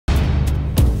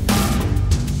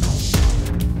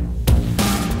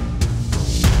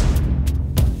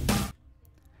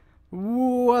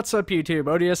What's up, YouTube?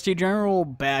 ODST General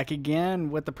back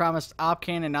again with the promised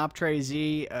Opcan and Optre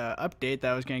Z update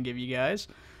that I was going to give you guys.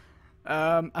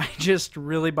 I just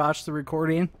really botched the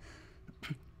recording,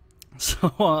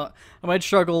 so I might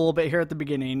struggle a little bit here at the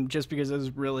beginning just because it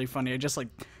was really funny. I just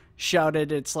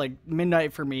shouted. It's like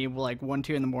midnight for me, like 1,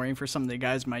 2 in the morning for some of the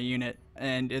guys in my unit,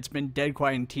 and it's been dead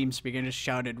quiet in TeamSpeak. I just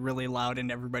shouted really loud in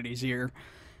everybody's ear.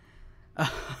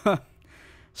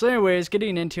 So anyways,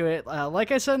 getting into it,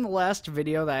 like I said in the last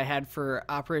video that I had for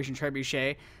Operation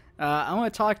Trebuchet, I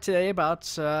want to talk today about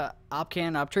Opcan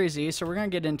Optre Z, so we're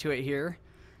going to get into it here.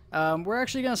 We're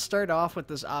actually going to start off with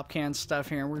this Opcan stuff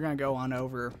here, and we're going to go on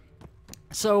over.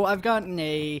 So I've gotten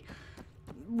a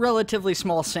relatively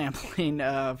small sampling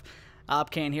of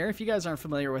Opcan here. If you guys aren't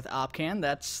familiar with Opcan,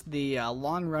 that's the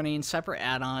long-running separate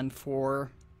add-on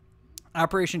for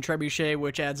Operation Trebuchet,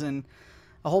 which adds in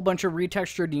a whole bunch of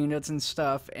retextured units and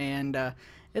stuff, and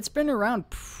it's been around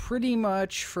pretty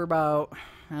much for about,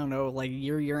 I don't know, like a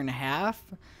year and a half.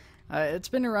 It's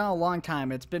been around a long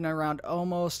time. It's been around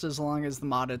almost as long as the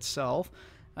mod itself.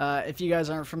 If you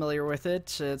guys aren't familiar with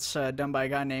it, it's done by a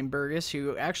guy named Burgess,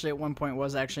 who actually at one point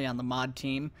was actually on the mod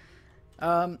team.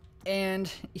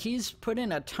 And he's put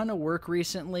in a ton of work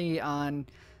recently on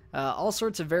all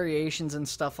sorts of variations and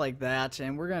stuff like that,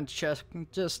 and we're going to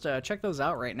just check those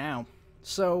out right now.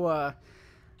 So,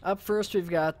 up first we've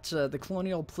got the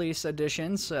Colonial Police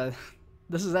editions.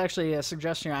 This is actually a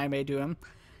suggestion I made to him,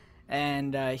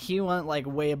 and he went like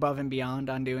way above and beyond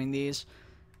on doing these.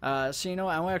 So you know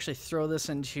what, I want to actually throw this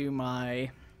into my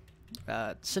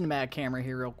cinematic camera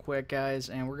here real quick, guys,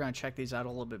 and we're going to check these out a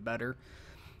little bit better.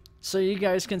 So you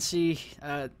guys can see,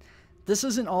 this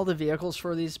isn't all the vehicles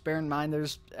for these. Bear in mind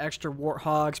there's extra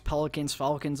Warthogs, Pelicans,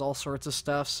 Falcons, all sorts of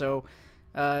stuff. So,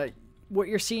 what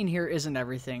you're seeing here isn't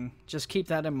everything. Just keep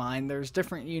that in mind. There's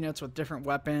different units with different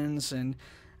weapons and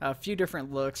a few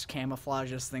different looks,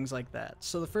 camouflages, things like that.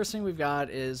 So the first thing we've got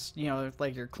is, you know,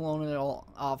 like your colonial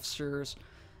officers,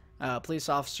 police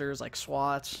officers like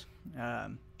SWAT. You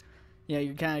know,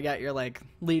 you kind of got your like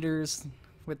leaders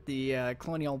with the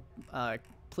colonial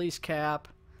police cap.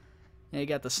 You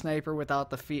got the sniper without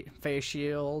the face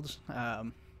shield.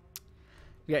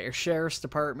 You got your sheriff's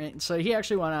department. So he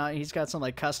actually went out, he's got some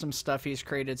like custom stuff he's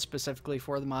created specifically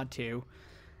for the mod too.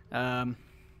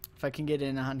 If I can get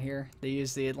in on here, they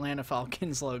use the Atlanta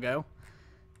Falcons logo,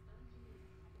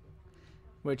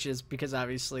 which is because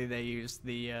obviously they use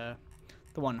the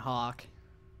one hawk.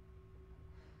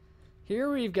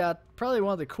 Here we've got probably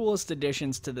one of the coolest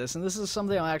additions to this, and this is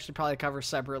something I'll actually probably cover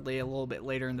separately a little bit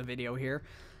later in the video here.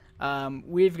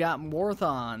 We've got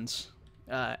Morthons,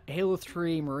 Halo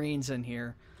 3 Marines in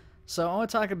here. So I want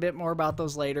to talk a bit more about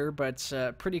those later, but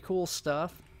pretty cool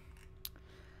stuff.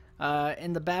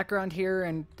 In the background here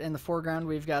and in the foreground,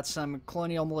 we've got some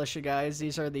Colonial Militia guys.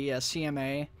 These are the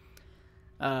CMA.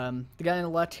 The guy on the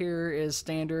left here is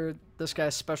Standard. This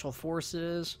guy's Special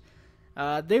Forces.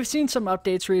 They've seen some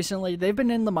updates recently. They've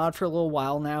been in the mod for a little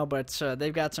while now, but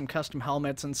they've got some custom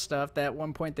helmets and stuff that at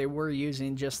one point they were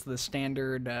using just the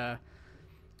standard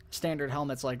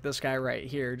helmets like this guy right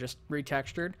here, just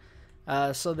retextured.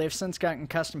 So they've since gotten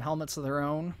custom helmets of their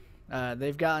own.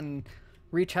 They've gotten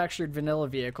retextured vanilla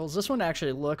vehicles. This one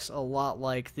actually looks a lot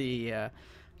like the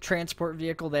transport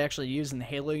vehicle they actually use in the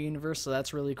Halo universe, so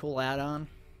that's a really cool add-on.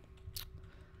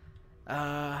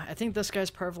 I think this guy's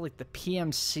part of like the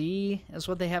PMC is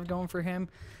what they have going for him.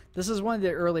 This is one of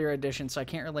the earlier editions, so I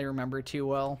can't really remember too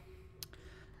well.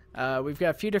 We've got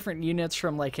a few different units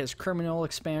from like his criminal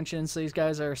expansions. These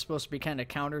guys are supposed to be kind of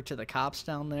counter to the cops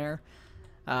down there.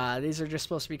 These are just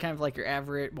supposed to be kind of like your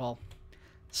average, well,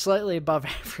 slightly above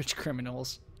average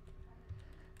criminals.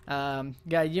 Got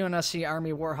UNSC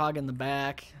Army Warthog in the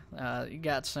back. You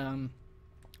got some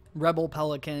Rebel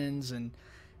Pelicans and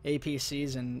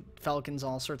APCs and Falcons,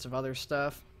 all sorts of other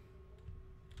stuff.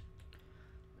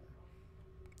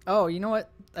 Oh, you know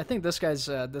what? I think this guy's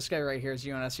this guy right here is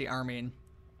UNSC Army, and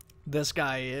this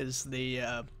guy is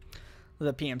the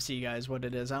PMC guy is what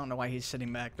it is. I don't know why he's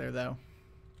sitting back there though.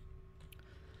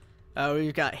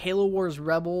 We've got Halo Wars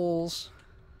Rebels.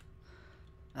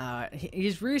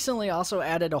 He's recently also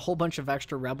added a whole bunch of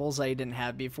extra Rebels that he didn't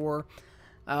have before.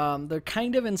 They're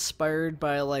kind of inspired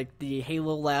by like the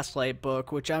Halo Last Light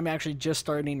book, which I'm actually just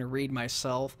starting to read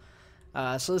myself.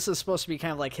 So this is supposed to be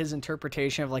kind of like his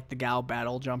interpretation of like the GAU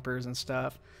battle jumpers and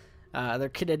stuff. They're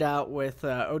kitted out with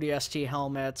ODST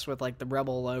helmets with like the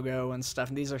Rebel logo and stuff,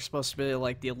 and these are supposed to be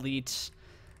like the elite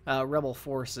Rebel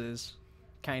forces,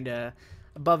 kind of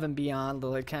above and beyond the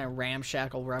like kind of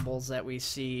ramshackle rebels that we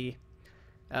see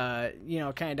you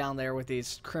know, kind of down there with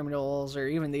these criminals, or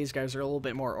even these guys are a little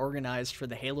bit more organized for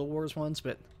the Halo Wars ones,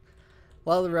 but A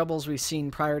lot of the rebels we've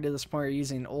seen prior to this point are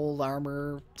using old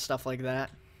armor, stuff like that.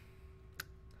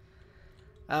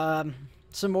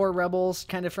 Some more rebels,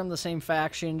 kind of from the same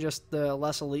faction, just the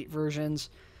less elite versions.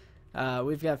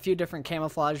 We've got a few different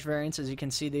camouflage variants. As you can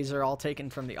see, these are all taken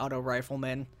from the auto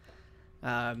riflemen.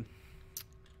 Of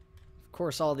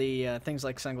course, all the things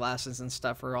like sunglasses and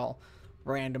stuff are all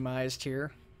randomized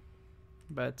here.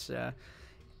 But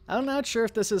I'm not sure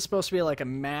if this is supposed to be like a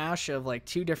mash of like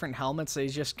two different helmets that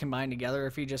he's just combined together,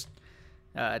 if he just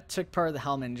took part of the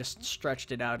helmet and just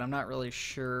stretched it out. I'm not really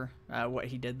sure what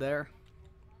he did there.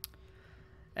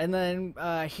 And then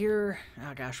here,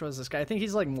 oh gosh, what is this guy? I think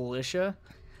he's like militia.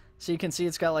 So you can see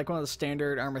it's got like one of the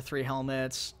standard Armor 3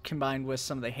 helmets combined with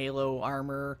some of the Halo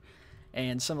armor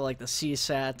and some of like the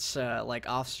CSATs, like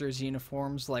officers'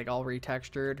 uniforms, like all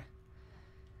retextured.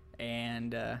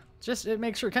 And just it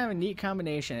makes for kind of a neat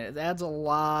combination. It adds a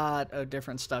lot of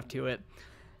different stuff to it.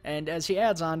 And as he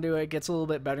adds on to it, it gets a little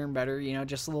bit better and better, you know,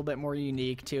 just a little bit more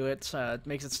unique to it. It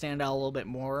makes it stand out a little bit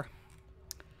more.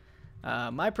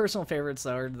 My personal favorites,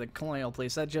 though, are the Colonial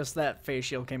Police. That face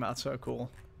shield came out so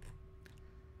cool.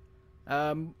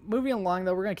 Moving along,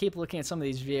 though, we're going to keep looking at some of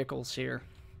these vehicles here.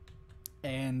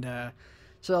 And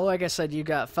so, like I said, you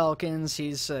got Falcons.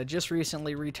 He's just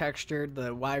recently retextured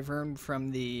the Wyvern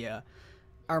from the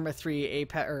Armor 3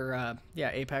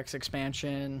 Apex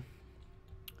expansion.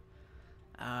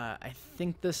 I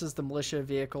think this is the militia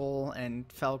vehicle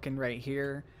and Falcon right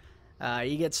here.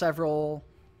 You get several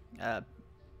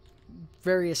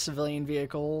various civilian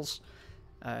vehicles,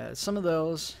 some of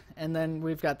those, and then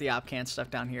we've got the Opcan stuff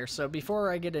down here. So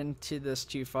before I get into this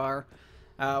too far,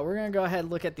 we're going to go ahead and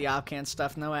look at the Opcan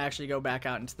stuff, and then we'll actually go back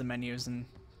out into the menus and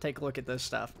take a look at this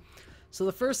stuff. So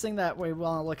the first thing that we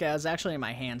want to look at is actually in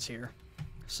my hands here.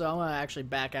 So I'm going to actually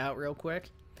back out real quick.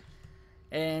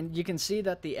 And you can see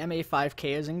that the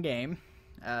MA5K is in game.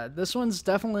 This one's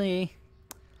definitely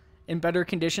in better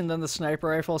condition than the sniper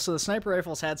rifle. So the sniper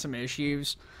rifle's had some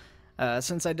issues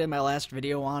since I did my last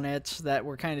video on it that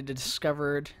were kind of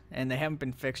discovered, and they haven't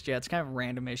been fixed yet. It's kind of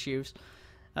random issues.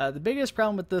 The biggest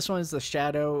problem with this one is the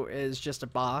shadow is just a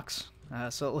box,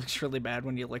 so it looks really bad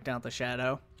when you look down at the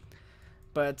shadow.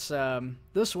 But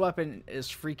this weapon is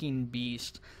freaking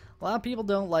beast. A lot of people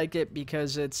don't like it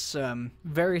because it's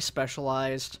very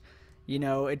specialized. You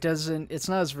know, it's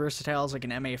not as versatile as like an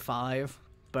MA5,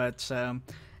 but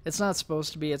it's not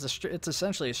supposed to be. It's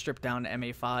essentially a stripped down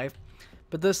MA5.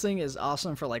 But this thing is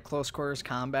awesome for like close quarters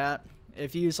combat.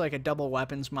 If you use like a double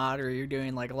weapons mod or you're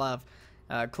doing like a lot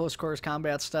of close quarters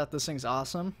combat stuff, this thing's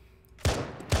awesome.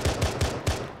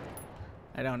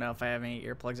 I don't know if I have any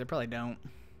earplugs. I probably don't.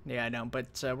 Yeah, I don't. But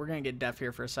we're going to get deaf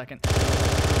here for a second.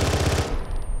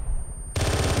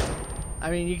 I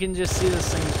mean, you can just see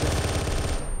this thing's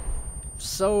just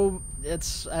so...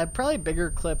 It's probably a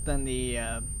bigger clip than the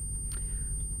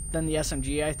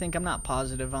SMG, I think. I'm not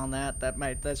positive on that.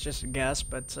 That's just a guess,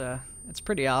 but it's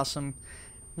pretty awesome.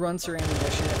 Runs through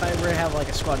ammunition. If I were to have like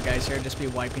a squad guys here, I'd just be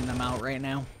wiping them out right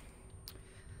now.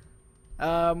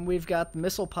 We've got the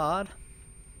missile pod.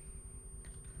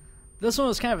 This one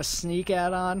was kind of a sneak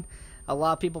add-on. A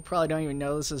lot of people probably don't even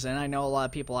know this is in. I know a lot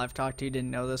of people I've talked to didn't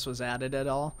know this was added at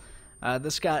all.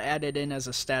 This got added in as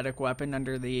a static weapon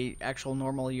under the actual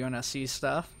normal UNSC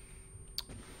stuff.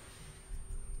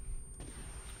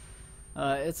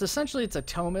 It's a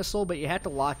tow missile, but you have to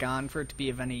lock on for it to be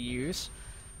of any use,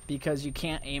 because you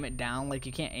can't aim it down. Like,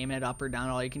 you can't aim it up or down.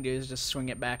 All you can do is just swing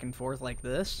it back and forth like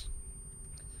this,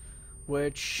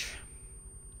 which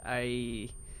I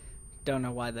don't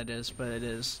know why that is, but it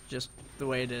is just the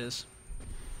way it is.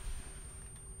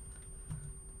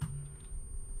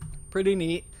 Pretty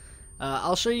neat.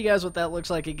 I'll show you guys what that looks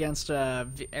like against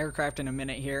aircraft in a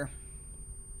minute here.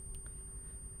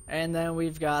 And then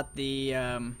we've got the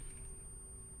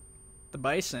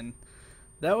Bison.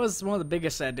 That was one of the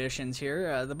biggest additions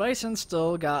here. The Bison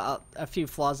still got a few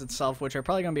flaws itself, which are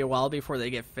probably going to be a while before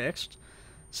they get fixed,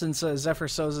 since Zephyr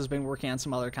Souza has been working on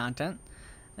some other content.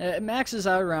 It maxes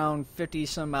out around 50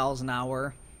 some miles an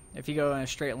hour if you go in a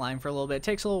straight line for a little bit. It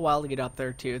takes a little while to get up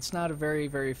there too. It's not a very,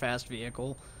 very fast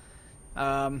vehicle.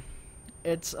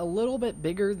 It's a little bit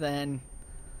bigger than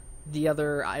the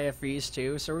other IFVs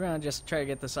too, so we're going to just try to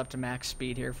get this up to max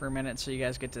speed here for a minute so you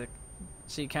guys get to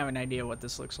see kind of an idea what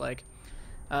this looks like.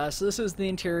 So this is the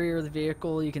interior of the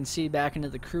vehicle. You can see back into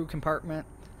the crew compartment.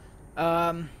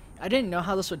 I didn't know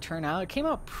how this would turn out. It came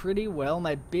out pretty well.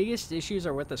 My biggest issues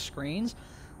are with the screens.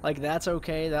 Like, that's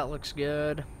okay. That looks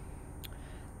good.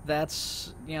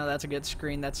 That's, you know, that's a good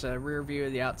screen. That's a rear view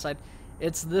of the outside.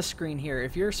 It's this screen here.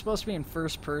 If you're supposed to be in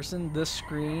first person, this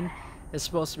screen is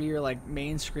supposed to be your like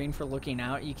main screen for looking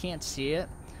out. You can't see it.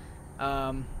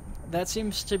 that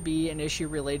seems to be an issue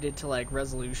related to like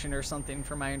resolution or something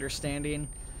from my understanding.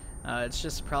 It's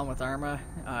just a problem with Arma.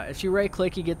 If you right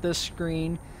click, you get this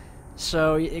screen,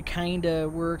 so it kind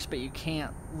of works, but you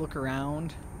can't look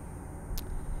around,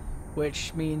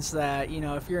 which means that, you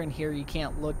know, if you're in here, you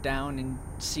can't look down and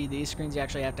see these screens. You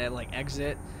actually have to like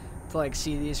exit to like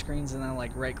see these screens and then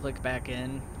like right click back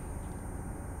in.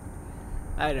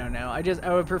 I don't know. I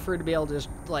would prefer to be able to just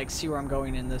like see where I'm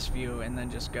going in this view and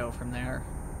then just go from there.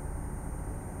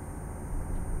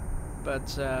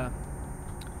 But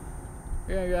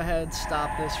we're gonna go ahead and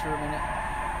stop this for a minute.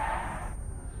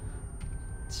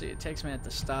 Let's see, it takes a minute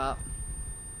to stop.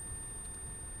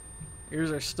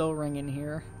 Ears are still ringing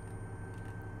here.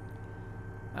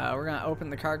 We're gonna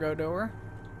open the cargo door.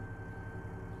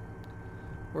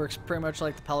 Works pretty much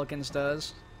like the Pelicans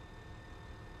does.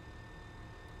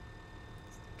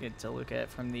 Good to look at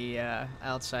from the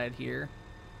outside here.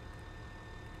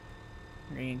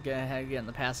 We're gonna go ahead and get in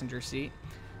the passenger seat.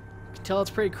 You can tell it's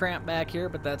pretty cramped back here,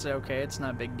 but that's okay. It's not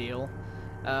a big deal.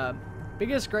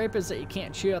 Biggest gripe is that you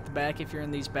can't shoot out the back if you're in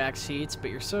these back seats,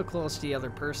 but you're so close to the other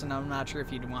person, I'm not sure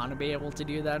if you'd want to be able to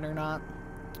do that or not.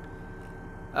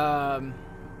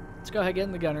 Let's go ahead and get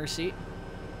in the gunner seat.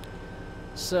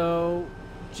 So,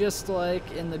 just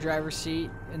like in the driver's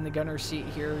seat, in the gunner seat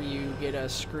here, you get a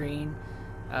screen.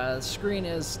 The screen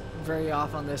is very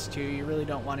off on this too. You really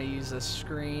don't want to use this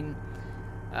screen.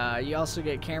 You also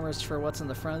get cameras for what's in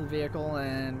the front of the vehicle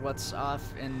and what's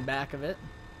off in back of it.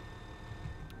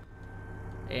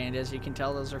 And as you can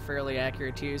tell, those are fairly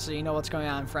accurate too, so you know what's going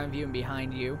on in front of you and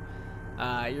behind you.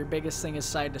 Your biggest thing is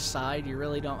side to side. You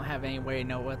really don't have any way to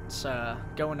know what's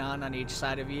going on each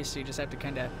side of you, so you just have to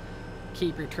kind of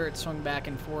keep your turret swung back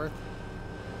and forth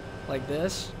like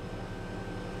this.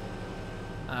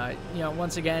 You know,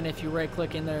 once again, if you right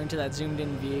click in there into that zoomed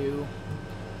in view,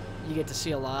 you get to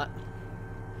see a lot.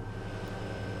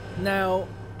 Now,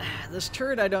 this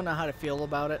turret, I don't know how to feel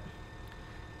about it.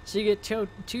 So you get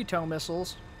two tow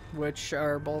missiles, which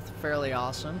are both fairly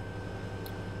awesome.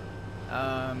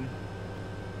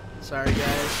 Sorry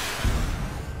guys.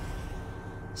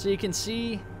 So you can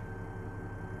see,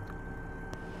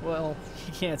 well,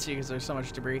 you can't see because there's so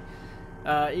much debris.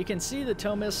 You can see the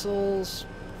tow missiles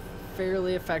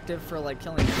fairly effective for like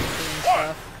killing people and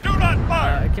stuff. Do not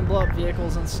fire! It can blow up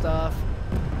vehicles and stuff.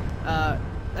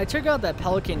 I took out that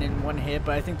Pelican in one hit,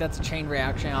 but I think that's a chain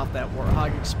reaction off that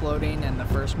Warthog exploding and the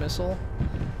first missile.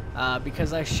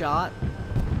 Because I shot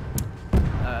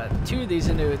two of these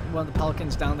into one of the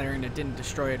Pelicans down there and it didn't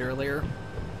destroy it earlier.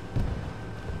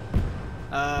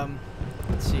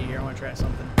 Let's see here, I want to try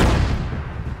something.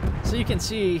 So you can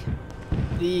see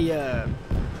the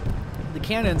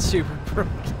cannon's super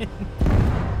broken.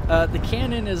 The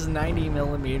cannon is 90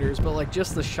 millimeters, but like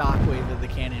just the shockwave of the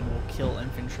cannon will kill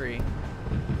infantry.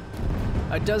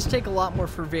 It does take a lot more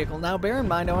for vehicle. Now bear in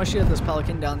mind, I want you to have this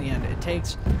Pelican down the end. It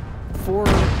takes 4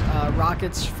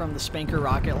 rockets from the Spanker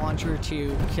rocket launcher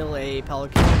to kill a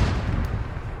Pelican.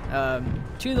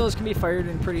 2 of those can be fired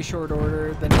in pretty short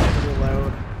order, then you have to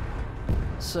reload.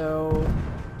 So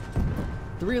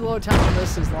the reload time on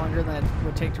this is longer than it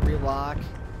would take to relock.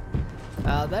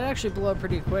 That actually blew up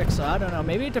pretty quick, so I don't know.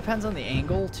 Maybe it depends on the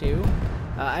angle too.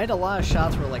 I had a lot of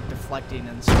shots were like deflecting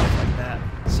and stuff like that.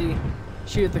 See,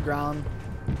 shoot at the ground,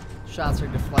 shots are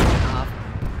deflecting off.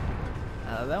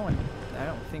 That one, I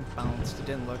don't think bounced. It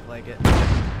didn't look like it.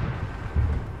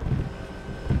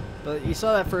 But you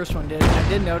saw that first one, did? I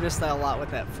did notice that a lot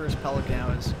with that first Pelican I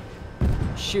was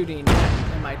shooting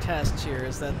at in my tests here,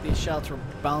 is that these shots were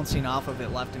bouncing off of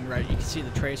it left and right. You can see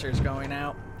the tracers going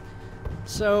out.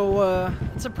 So,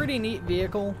 it's a pretty neat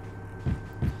vehicle.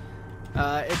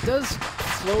 It does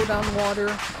slow down water,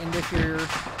 and if you're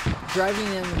driving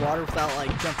in water without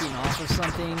like jumping off of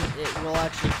something, it will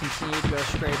actually continue to go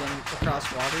straight in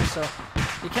across water. So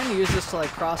you kind of use this to like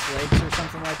cross legs or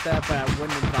something like that, but I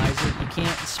wouldn't advise it. You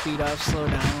can't speed up, slow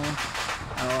down,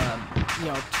 you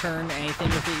know, turn anything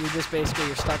with it. You're just basically,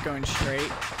 you're stuck going straight.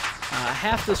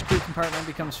 Half this crew compartment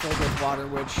becomes filled with water,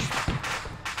 which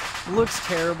looks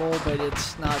terrible, but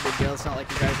it's not a big deal. It's not like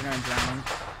you guys are going to drown.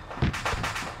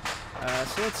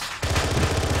 So let's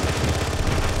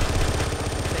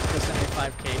take this in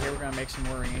a 5K here. We're going to make some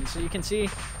more rain. So you can see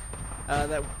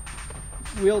that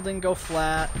wheel didn't go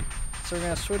flat. So we're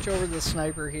going to switch over to the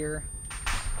sniper here.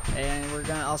 And we're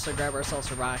going to also grab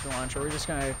ourselves a rocket launcher. We're just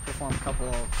going to perform a couple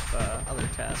of other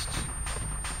tests.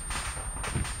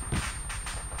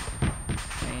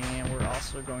 And we're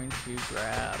also going to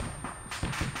grab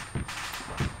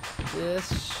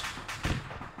this.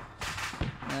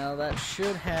 Now that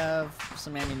should have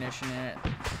some ammunition in it.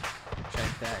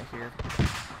 Check that here.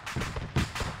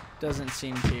 doesn't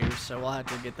seem to, so we'll have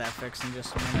to get that fixed in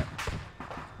just a minute.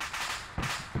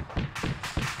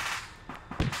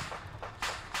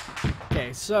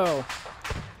 Okay, so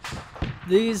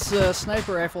these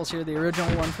sniper rifles here, the original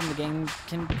one from the game,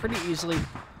 can pretty easily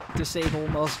disable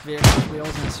most vehicles'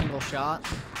 wheels in a single shot.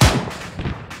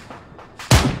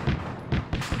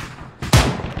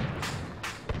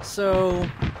 So,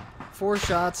 4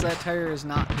 shots, that tire is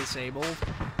not disabled.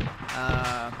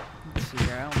 Let's see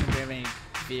here, I don't think we have any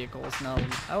vehicles. No.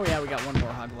 Oh yeah, we got one more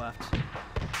hug left.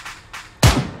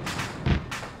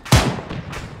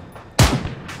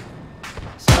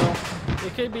 So,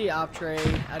 it could be Optre,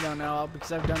 I don't know,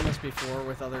 because I've done this before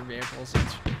with other vehicles.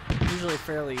 It's usually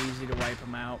fairly easy to wipe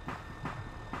them out.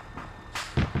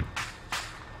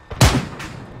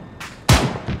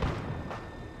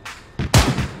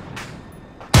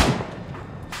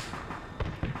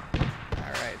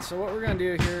 So what we're going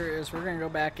to do here is we're going to go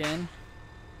back in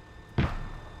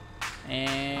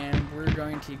and we're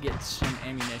going to get some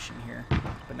ammunition here,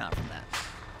 but not from that.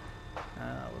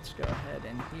 Let's go ahead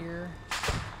in here.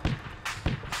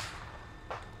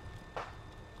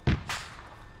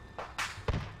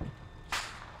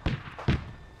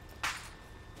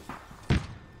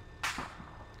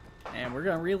 And we're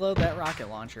going to reload that rocket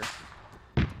launcher.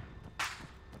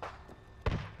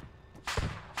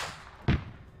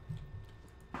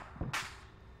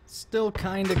 Still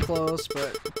kind of close,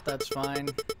 but that's fine.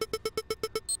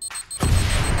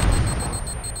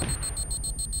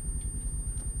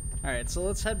 Alright, so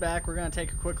let's head back. We're going to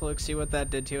take a quick look, see what that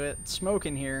did to it. It's smoke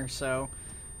in here, so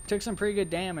took some pretty good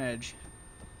damage.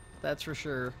 That's for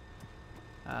sure.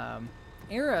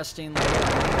 Interestingly,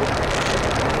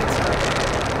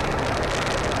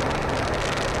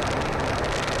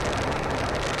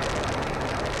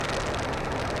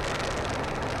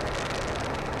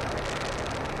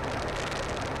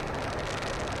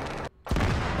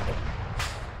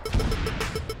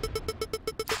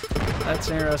 that's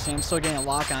interesting. I'm still getting a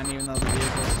lock on even though the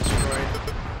vehicle is destroyed.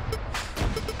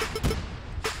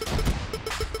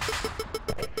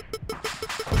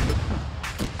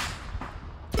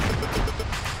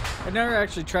 I've never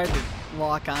actually tried to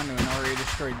lock onto an already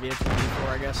destroyed vehicle before.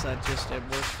 I guess that just, it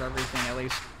works for everything, at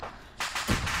least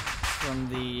from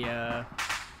the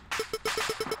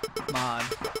mod.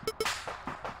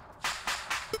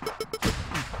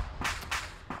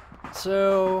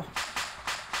 So,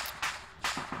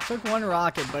 took one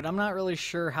rocket, but I'm not really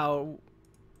sure how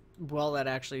well that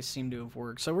actually seemed to have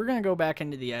worked. So we're going to go back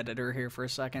into the editor here for a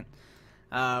second.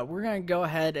 We're going to go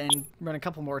ahead and run a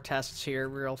couple more tests here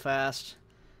real fast.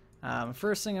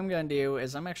 First thing I'm going to do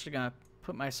is I'm actually going to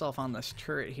put myself on this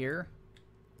turret here.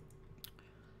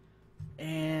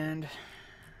 And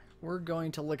we're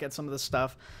going to look at some of the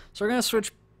stuff. So we're going to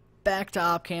switch back to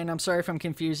Opcan. I'm sorry if I'm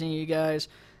confusing you guys.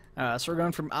 So we're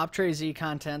going from Optre Z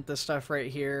content, this stuff right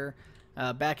here,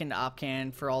 back into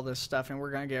Opcan for all this stuff, and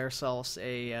we're going to get ourselves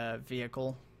a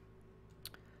vehicle.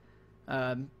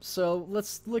 So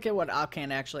let's look at what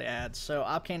Opcan actually adds. So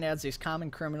Opcan adds these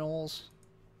common criminals,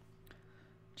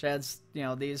 which adds, you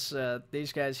know, these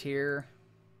guys here,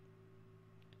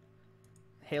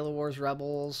 Halo Wars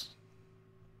Rebels.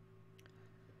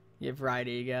 You have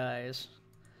variety guys.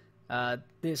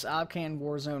 This Opcan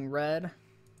Warzone Red.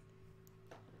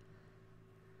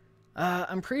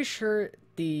 I'm pretty sure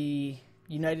the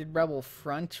United Rebel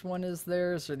Front one is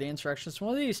theirs, or the Insurrectionist.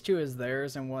 One of these two is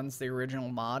theirs, and one's the original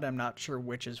mod. I'm not sure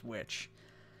which is which.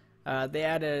 They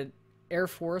added Air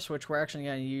Force, which we're actually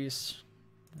going to use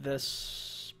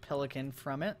this Pelican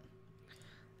from it.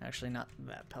 Actually, not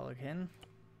that Pelican.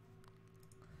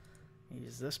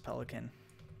 Use this Pelican.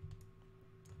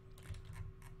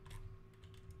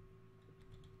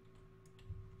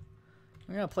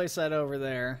 I'm going to place that over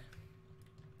there.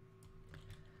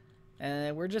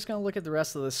 And we're just going to look at the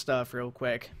rest of this stuff real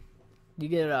quick. You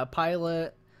get a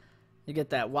pilot. You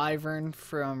get that Wyvern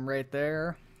from right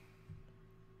there.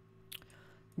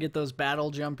 You get those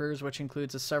battle jumpers, which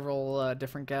includes several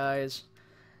different guys.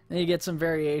 And you get some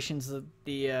variations of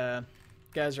the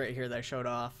guys right here that I showed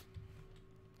off.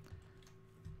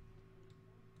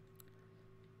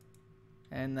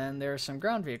 And then there are some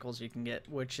ground vehicles you can get,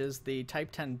 which is the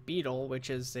Type 10 Beetle, which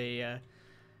is a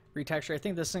retexture. I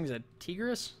think this thing's a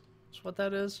Tigris. That's what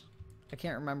that is. I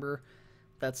can't remember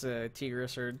if that's a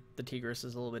Tigris or the Tigris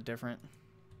is a little bit different.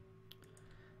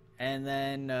 And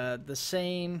then the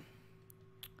same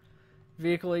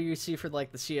vehicle you see for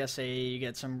like the CSA, you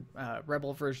get some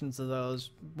Rebel versions of those,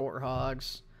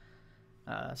 Warthogs.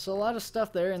 So a lot of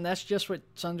stuff there, and that's just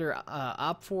what's under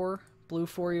Op4. Blue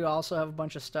 4, you also have a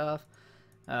bunch of stuff.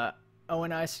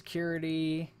 ONI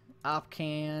Security,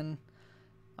 Opcan,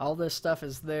 All this stuff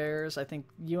is theirs. I think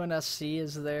UNSC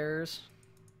is theirs.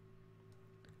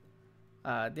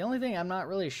 The only thing I'm not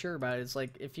really sure about is, like,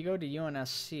 if you go to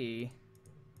UNSC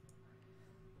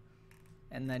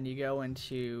and then you go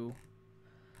into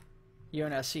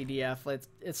UNSCDF,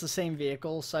 it's the same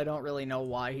vehicle, so I don't really know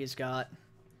why he's got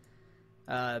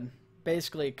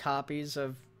basically copies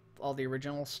of all the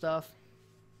original stuff.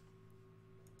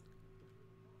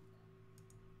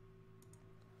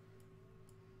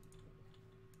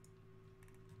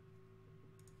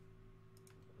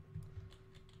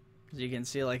 As you can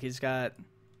see, like, he's got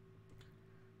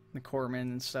the Corpsman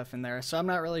and stuff in there. So I'm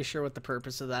not really sure what the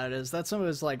purpose of that is. That's some of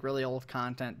his, like, really old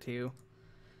content, too.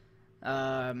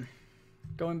 Going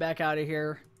back out of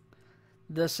here,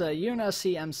 this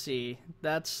UNSC MC,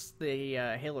 that's the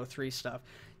Halo 3 stuff.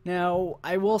 Now,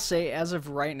 I will say, as of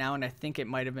right now, and I think it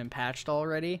might have been patched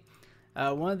already,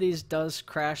 one of these does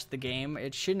crash the game.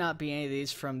 It should not be any of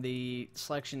these from the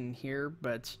selection here,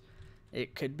 but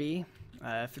it could be.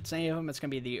 If it's any of them, it's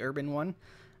going to be the urban one.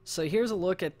 So here's a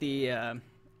look at the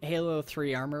Halo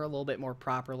 3 armor, a little bit more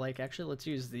proper. Like, actually, let's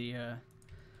use the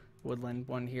woodland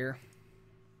one here.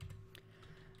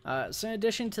 So in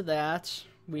addition to that,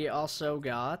 we also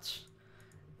got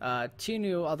two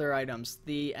new other items.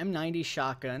 The M90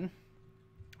 shotgun,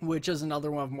 which is another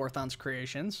one of Morthon's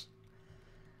creations.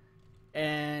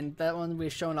 And that one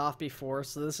we've shown off before,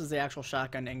 so this is the actual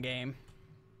shotgun in-game.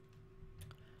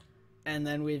 And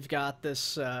then we've got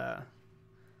this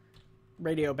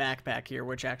radio backpack here,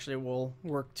 which actually will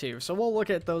work too. So we'll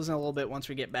look at those in a little bit once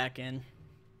we get back in.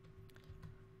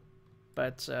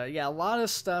 But yeah, a lot of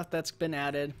stuff that's been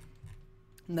added.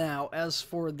 Now, as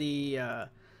for the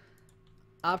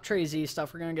Optre Z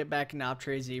stuff, we're going to get back into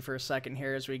Optre Z for a second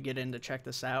here as we get in to check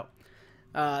this out.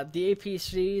 The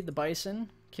APC, the Bison,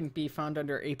 can be found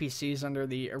under APCs under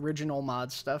the original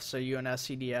mod stuff, so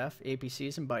UNSCDF,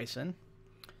 APCs, and Bison.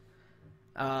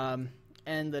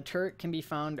 And the turret can be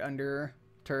found under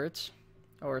turrets,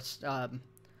 or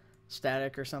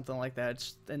static or something like that.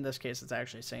 In this case, it's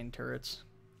actually saying turrets.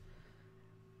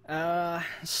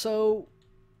 So,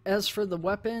 as for the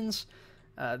weapons,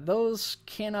 those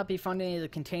cannot be found in any of the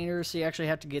containers, so you actually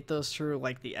have to get those through,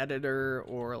 like, the editor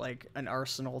or, like, an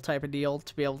arsenal type of deal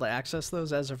to be able to access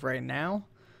those as of right now.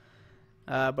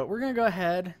 But we're going to go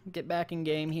ahead, get back in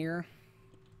game here,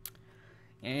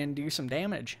 and do some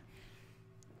damage.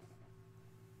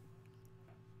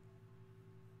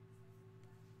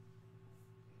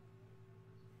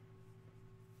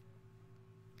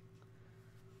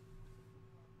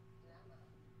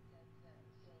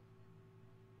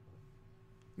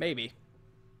 Maybe.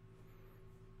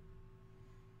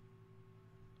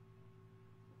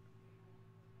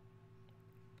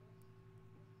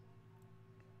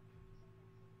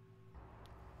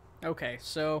 Okay,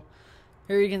 so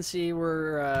here you can see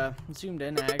we're zoomed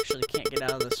in. I actually can't get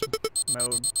out of this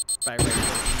mode by right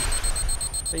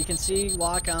clicking. But you can see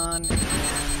lock on,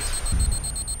 and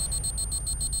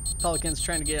Pelican's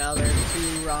trying to get out of there.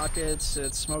 2 rockets,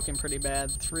 it's smoking pretty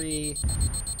bad. 3,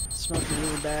 smoking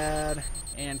really bad.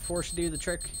 And 4 should do the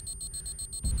trick.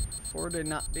 4 did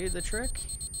not do the trick.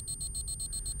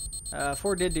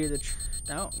 4 did do the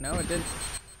no, it didn't.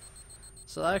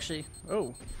 So actually,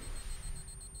 oh.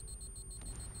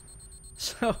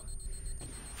 So,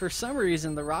 for some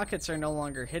reason, the rockets are no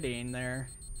longer hitting there.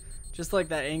 Just like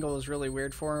that angle is really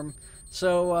weird for him.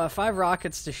 So, 5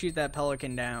 rockets to shoot that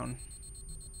Pelican down.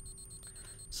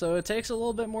 So it takes a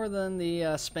little bit more than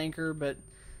the Spanker, but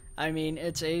I mean,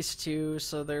 it's Ace 2,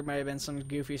 so there might have been some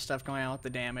goofy stuff going on with the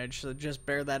damage, so just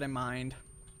bear that in mind.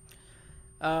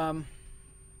 I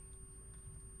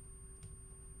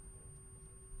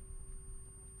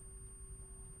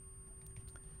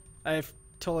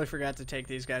totally forgot to take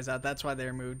these guys out. That's why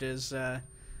they're moved, is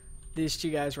these 2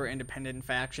 guys were independent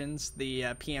factions. The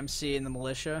PMC and the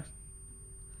Militia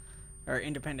are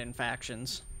independent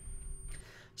factions.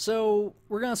 So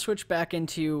we're going to switch back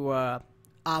into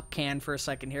Opcan for a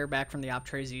second here, back from the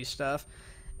Optre Z stuff.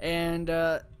 And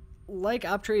like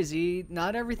Optre Z,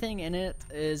 not everything in it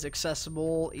is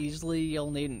accessible easily. You'll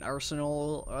need an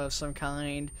arsenal of some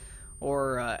kind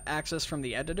or access from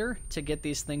the editor to get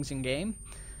these things in game.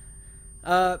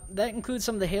 That includes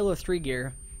some of the Halo 3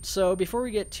 gear. So before we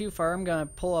get too far, I'm going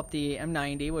to pull up the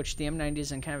M90, which the M90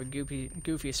 is in kind of a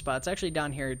goofy spot. It's actually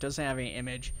down here. It doesn't have any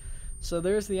image. So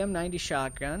there's the M90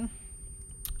 shotgun.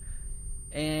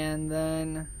 And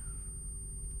then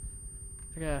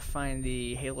I gotta find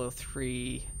the Halo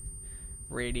 3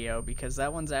 radio, because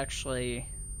that one's actually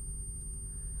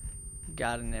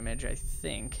got an image, I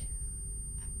think.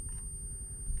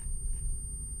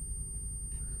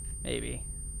 Maybe.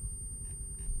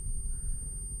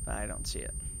 But I don't see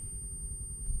it.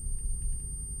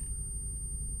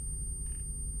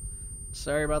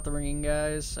 Sorry about the ringing,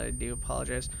 guys. I do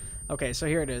apologize. Okay, so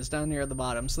here it is, down near the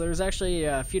bottom. So there's actually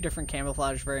a few different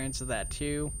camouflage variants of that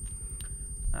too.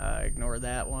 Ignore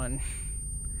that one.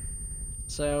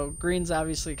 So green's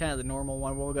obviously kind of the normal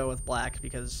one. We'll go with black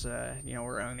because, you know,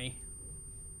 we're Oni.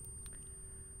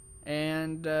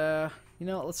 And, you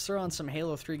know, let's throw on some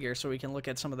Halo 3 gear so we can look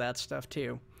at some of that stuff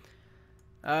too.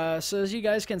 So as you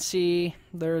guys can see,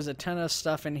 there's a ton of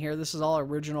stuff in here. This is all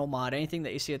original mod. Anything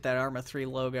that you see at that Arma 3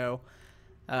 logo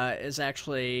is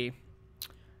actually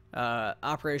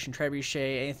Operation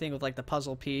Trebuchet. Anything with like the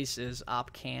puzzle piece is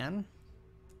Opcan.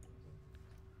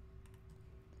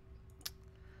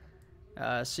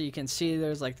 So you can see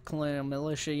there's like the Colonial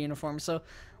Militia uniform. So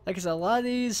like I said, a lot of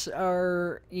these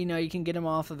are, you know, you can get them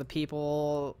off of the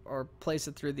people or place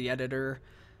it through the editor.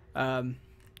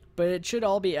 But it should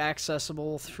all be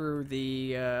accessible through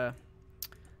the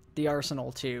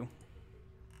arsenal too.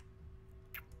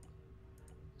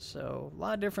 So a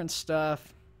lot of different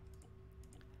stuff.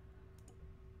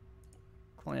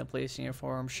 Colonial Police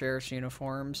uniforms, Sheriff's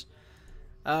uniforms.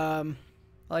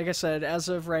 Like I said, as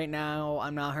of right now,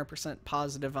 I'm not 100%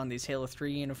 positive on these Halo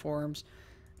 3 uniforms.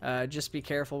 Just be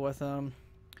careful with them.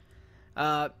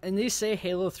 And these say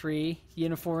Halo 3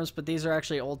 uniforms, but these are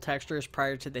actually old textures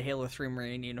prior to the Halo 3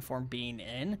 Marine uniform being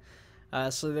in.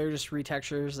 So they're just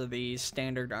retextures of the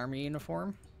standard Army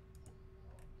uniform.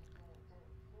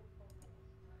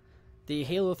 The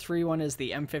Halo 3 one is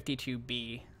the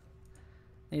M52B.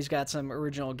 He's got some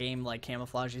original game-like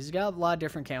camouflage. He's got a lot of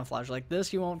different camouflage. Like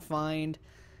this you won't find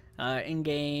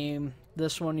in-game.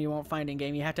 This one you won't find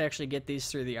in-game. You have to actually get these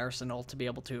through the arsenal to be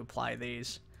able to apply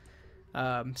these.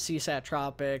 CSAT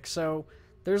Tropic. So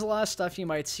there's a lot of stuff you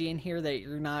might see in here that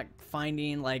you're not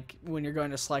finding like when you're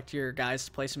going to select your guys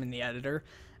to place them in the editor.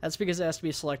 That's because it has to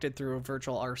be selected through a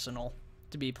virtual arsenal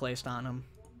to be placed on them.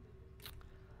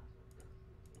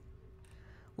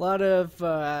 A lot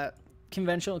of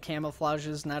conventional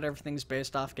camouflages. Not everything's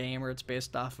based off game, or it's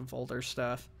based off of older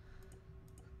stuff.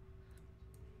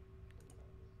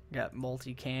 Got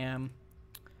multicam,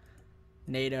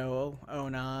 NATO,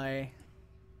 ONI.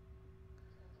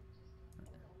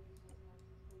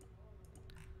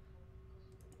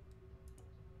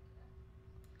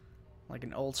 Like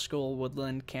an old school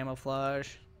woodland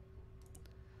camouflage.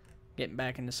 Getting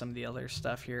back into some of the other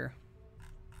stuff here.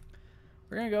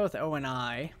 We're going to go with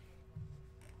ONI.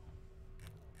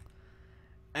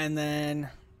 And then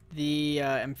the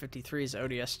M53 is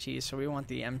ODST, so we want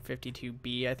the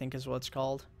M52B, I think is what it's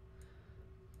called.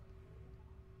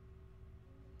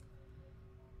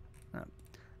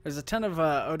 There's a ton of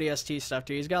ODST stuff,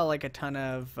 too. He's got like a ton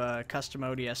of custom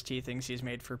ODST things he's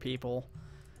made for people.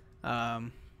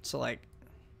 So like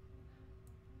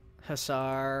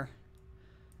Hussar,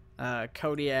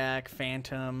 Kodiak,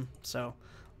 Phantom. So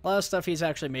a lot of stuff he's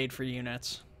actually made for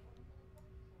units.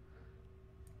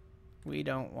 We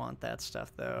don't want that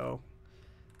stuff though.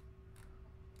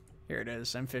 Here it is,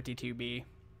 M52B.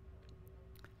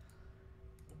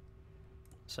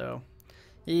 So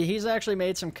he's actually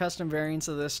made some custom variants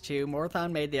of this too.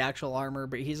 Morthon made the actual armor,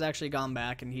 but he's actually gone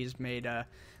back and he's made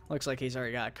looks like he's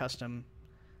already got a custom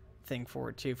thing for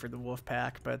it too for the wolf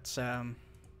pack, but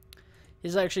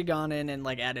he's actually gone in and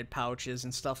like added pouches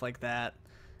and stuff like that.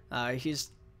 He's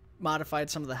modified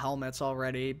some of the helmets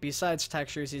already. Besides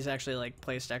textures, he's actually like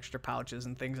placed extra pouches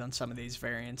and things on some of these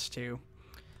variants too.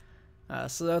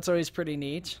 So that's always pretty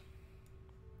neat.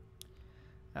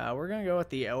 We're gonna go with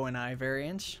the ONI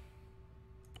variant,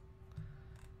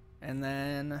 and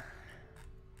then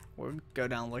we'll go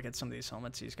down and look at some of these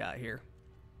helmets he's got here.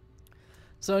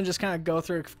 So I'll just kind of go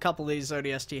through a couple of these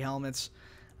ODST helmets.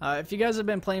 If you guys have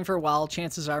been playing for a while,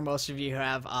 chances are most of you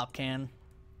have Opcan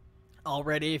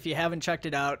already. If you haven't checked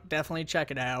it out, definitely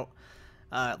check it out.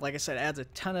 Like I said, adds a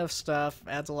ton of stuff,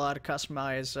 adds a lot of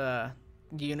customized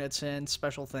units and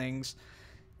special things.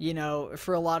 You know,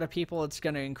 for a lot of people, it's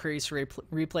going to increase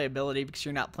replayability because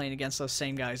you're not playing against those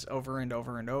same guys over and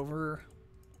over and over.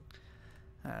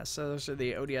 So those are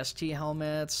the ODST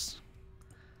helmets.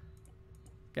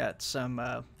 Got some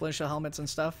militia helmets and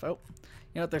stuff. Oh,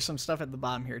 you know what? There's some stuff at the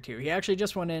bottom here too. He actually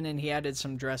just went in and he added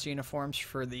some dress uniforms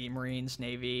for the Marines,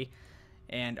 Navy,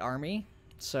 and Army.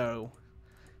 So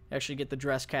you actually get the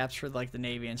dress caps for like the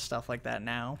Navy and stuff like that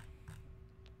now.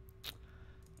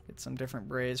 Get some different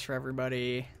berets for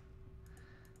everybody.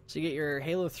 So you get your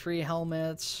Halo 3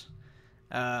 helmets,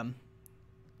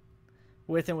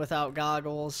 with and without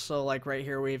goggles. So like right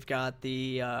here we've got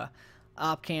the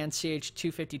Opcan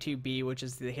CH252B, which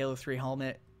is the Halo 3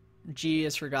 helmet. G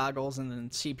is for goggles, and then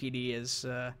CPD is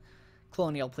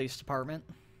Colonial Police Department.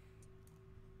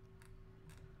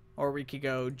 Or we could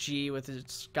go G with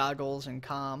its goggles and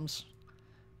comms,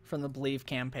 from the Believe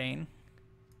campaign.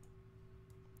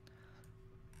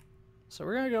 So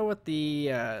we're going to go with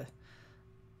the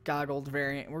goggled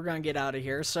variant. We're going to get out of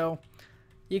here. So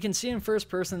you can see in first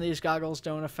person these goggles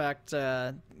don't affect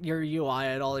your UI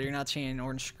at all. You're not seeing an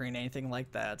orange screen, anything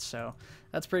like that. So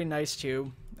that's pretty nice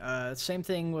too. Same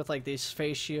thing with like these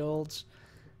face shields.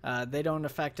 They don't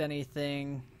affect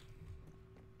anything.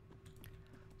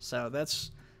 So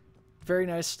that's very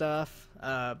nice stuff.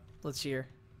 Let's see here.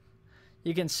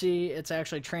 You can see it's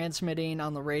actually transmitting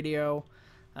on the radio.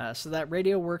 So that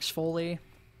radio works fully.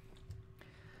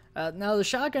 Now the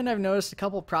shotgun, I've noticed a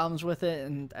couple problems with it,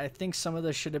 and I think some of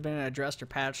this should have been addressed or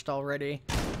patched already.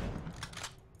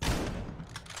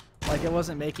 Like it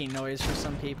wasn't making noise for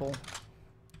some people.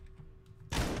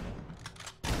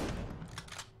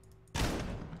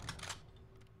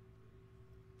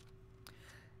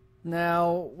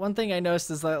 Now, one thing I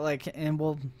noticed is that, like, and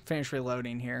we'll finish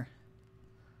reloading here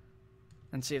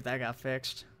and see if that got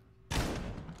fixed.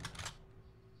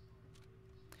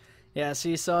 Yeah,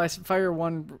 see, so I fire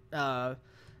one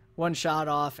shot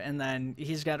off, and then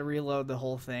he's got to reload the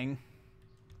whole thing.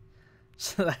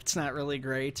 So that's not really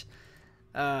great.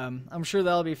 I'm sure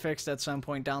that'll be fixed at some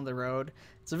point down the road.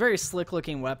 It's a very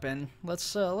slick-looking weapon.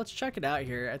 Let's check it out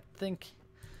here. I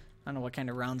don't know what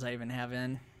kind of rounds I even have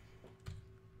in.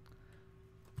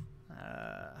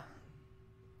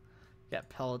 Got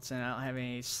pellets in. I don't have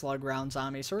any slug rounds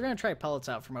on me, so we're gonna try pellets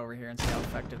out from over here and see how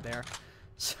effective they are.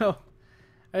 So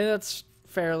I mean, that's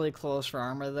fairly close for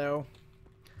armor though.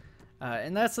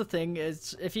 And that's the thing,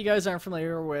 is if you guys aren't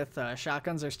familiar with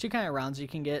shotguns, there's two kind of rounds you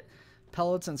can get: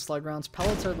 pellets and slug rounds.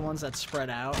 Pellets are the ones that spread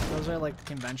out. Those are like the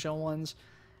conventional ones,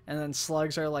 and then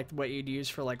slugs are like what you'd use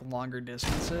for like longer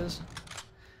distances.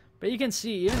 But you can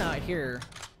see even out here,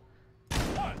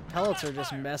 pellets are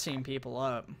just messing people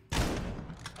up.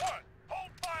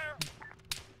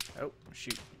 Oh,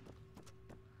 shoot.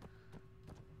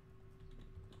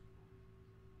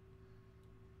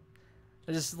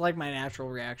 I just like my natural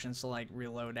reactions to like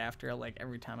reload after like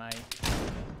every time I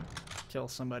kill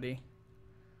somebody.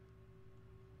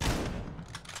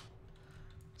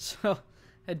 So,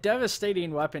 a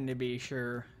devastating weapon to be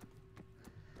sure.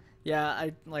 Yeah,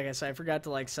 like I said, I forgot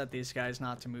to like set these guys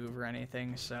not to move or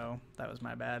anything, so that was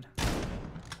my bad.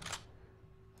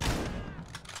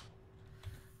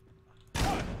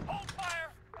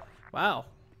 Wow.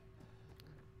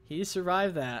 He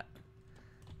survived that.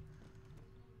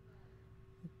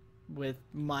 With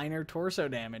minor torso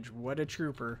damage. What a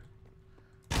trooper.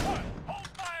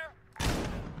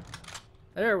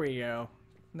 There we go.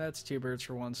 That's 2 birds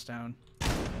for 1 stone.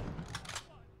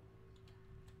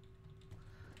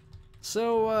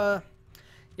 So,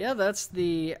 yeah, that's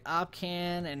the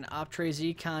Opcan and Optre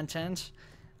Z content.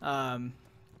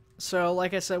 So,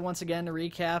 like I said, once again, to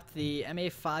recap, the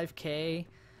MA5K,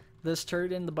 this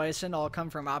turret, and the Bison all come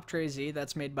from Optre Z.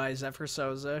 That's made by Zephyr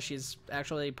Souza. She's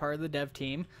actually part of the dev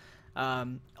team.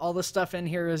 All the stuff in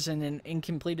here is in an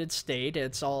incompleted state.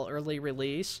 It's all early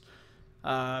release.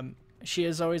 She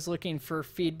is always looking for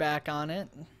feedback on it.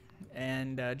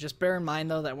 And just bear in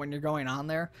mind, though, that when you're going on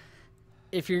there,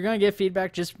 if you're going to get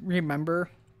feedback, just remember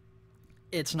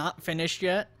it's not finished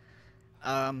yet.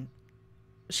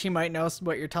 She might know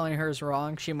what you're telling her is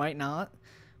wrong. She might not.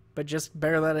 But just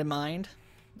bear that in mind.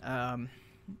 And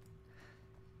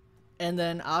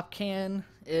then Opcan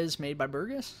is made by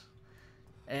Burgess.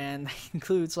 And that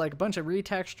includes like a bunch of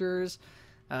retextures,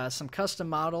 some custom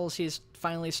models he's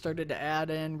finally started to add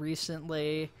in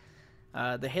recently.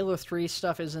 The Halo 3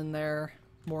 stuff is in there,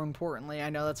 more importantly. I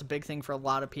know that's a big thing for a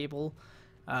lot of people.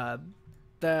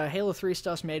 The Halo 3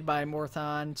 stuff's made by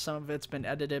Morthon. Some of it's been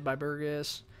edited by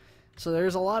Burgess. So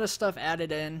there's a lot of stuff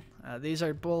added in. These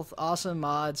are both awesome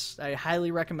mods. I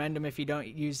highly recommend them if you don't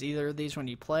use either of these when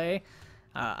you play.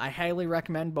 I highly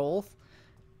recommend both.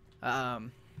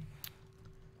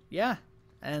 Yeah,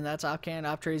 and that's Opcan,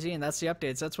 Optre Z, and that's the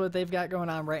updates. That's what they've got going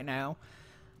on right now.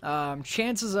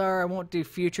 Chances are I won't do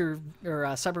future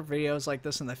or separate videos like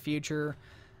this in the future,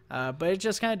 but it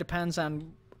just kind of depends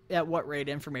on at what rate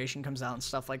information comes out and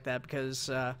stuff like that, because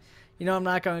you know, I'm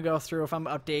not going to go through, if I'm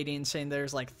updating saying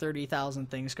there's like 30,000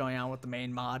 things going on with the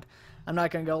main mod, I'm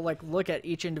not going to go like look at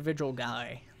each individual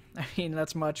guy. I mean,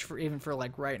 that's much for even for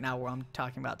like right now where I'm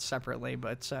talking about separately,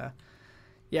 but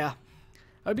yeah.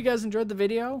 I hope you guys enjoyed the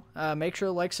video. Make sure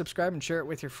to like, subscribe, and share it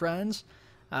with your friends.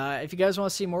 If you guys want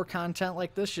to see more content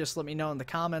like this, just let me know in the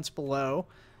comments below.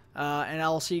 And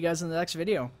I'll see you guys in the next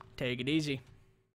video. Take it easy.